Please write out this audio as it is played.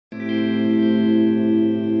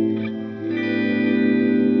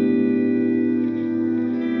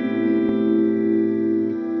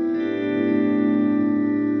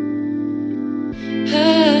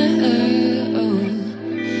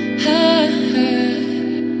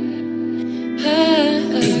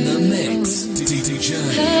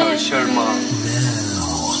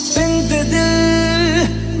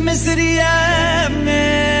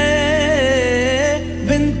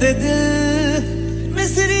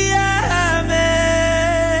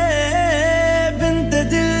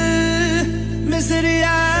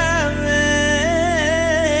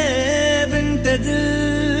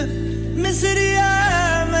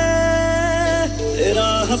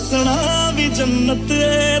हंसना भी जन्नत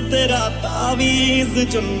है तेरा तावीज़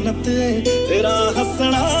जन्नत है तेरा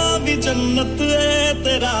हंसना भी जन्नत है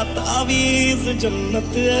तेरा तावीज़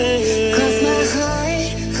जन्नत है Cross my heart,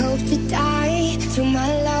 hope to die to my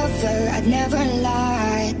lover, I'd never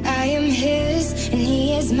lie. I am his and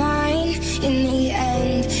he is mine. In the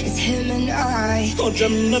end, it's him and I. ओ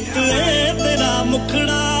जन्नत है तेरा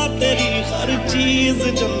मुखड़ा तेरी हर चीज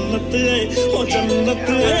जन्नत है ओ जन्नत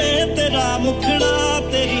है तेरा मुखड़ा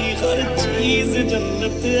तेरी हर चीज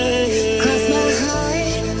जन्नत है Cross my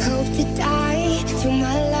heart, hope to die to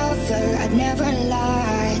my lover, I'd never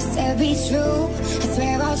lie. Said be true, I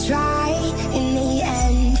swear I'll try. In the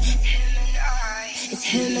end, it's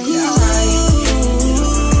him and I.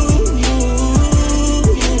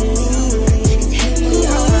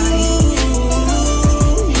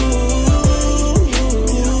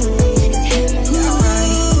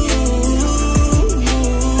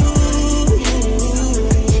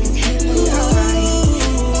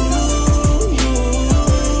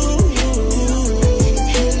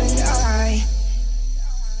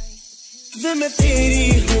 मैं तेरी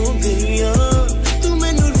हो गईया तू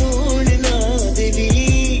मैनू रोन ना देवी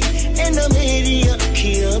एना मेरी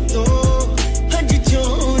अखियां तो हज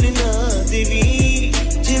चोर ना देवी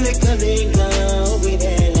जिवें करेगा ओवे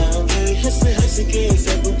रह लांगी हंस हंस के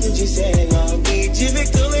सब कुछ सह लांगी जिवें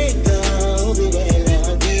करेगा ओवे रह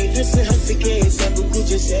लांगी हंस हंस के सब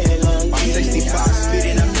कुछ सह Langi 65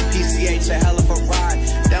 spitting up the PCH, a hell of a ride.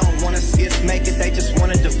 They don't wanna see us make it, they just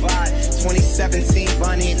wanna divide. 2017,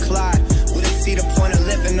 Bonnie and Clyde. Wouldn't see the point of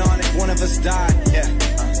living on if one of us died. Yeah,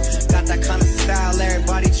 got that kind of style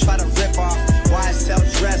everybody try to rip off. YSL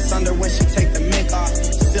dress under when she take the mink off.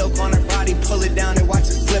 Silk on her body, pull it down and watch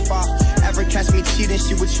it slip off. Ever catch me cheating,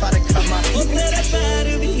 she would try to cut my. ओ तेरे पैर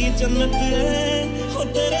भी जन्नत है ओ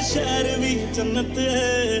तेरे शहर भी जन्नत है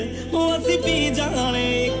ओ असी पी जाने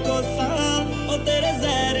को सा ओ तेरे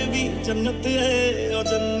जहर भी जन्नत है ओ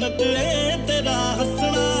जन्नत है तेरा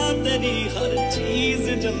हंसना तेरी हर चीज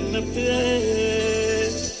जन्नत है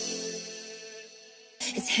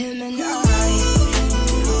It's him and I.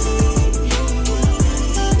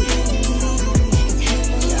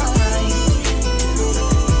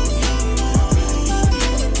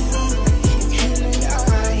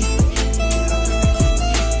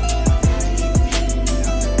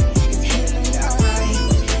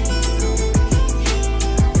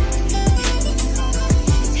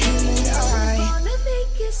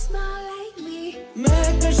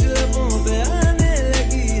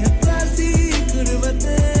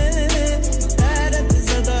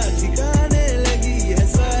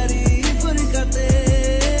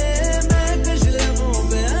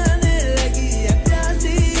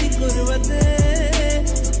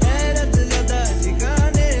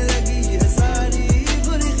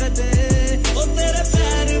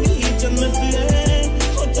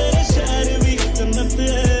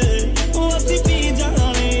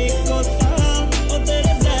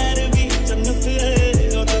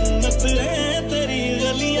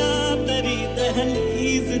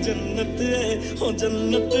 जन्नत है ओ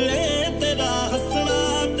जन्नत है तेरा हंसना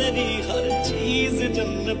तेरी हर चीज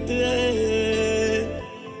जन्नत है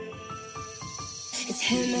It's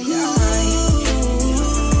him and I.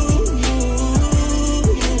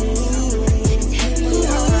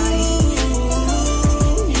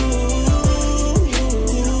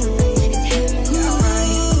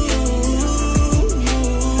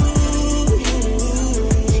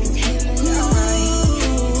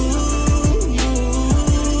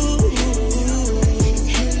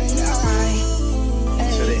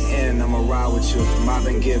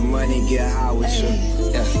 Get money, get high with you.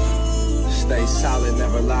 Yeah. Stay solid,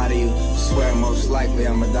 never lie to you. Swear most likely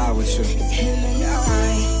I'ma die with you. It's him and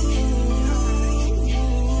I.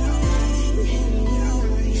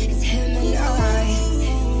 It's him and I.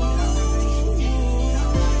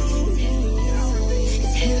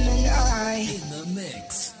 It's him and I. In the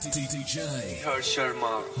mix, DJ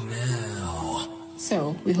Sharma. now.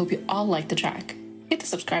 So, we hope you all like the track. Hit the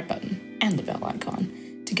subscribe button and the bell icon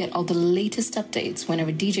to get all the latest updates whenever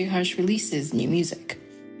DJ Harsh releases new music.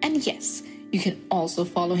 And yes, you can also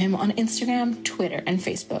follow him on Instagram, Twitter, and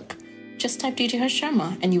Facebook. Just type DJ Harsh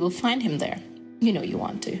Sharma and you will find him there. You know you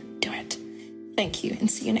want to. Do it. Thank you and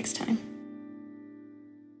see you next time.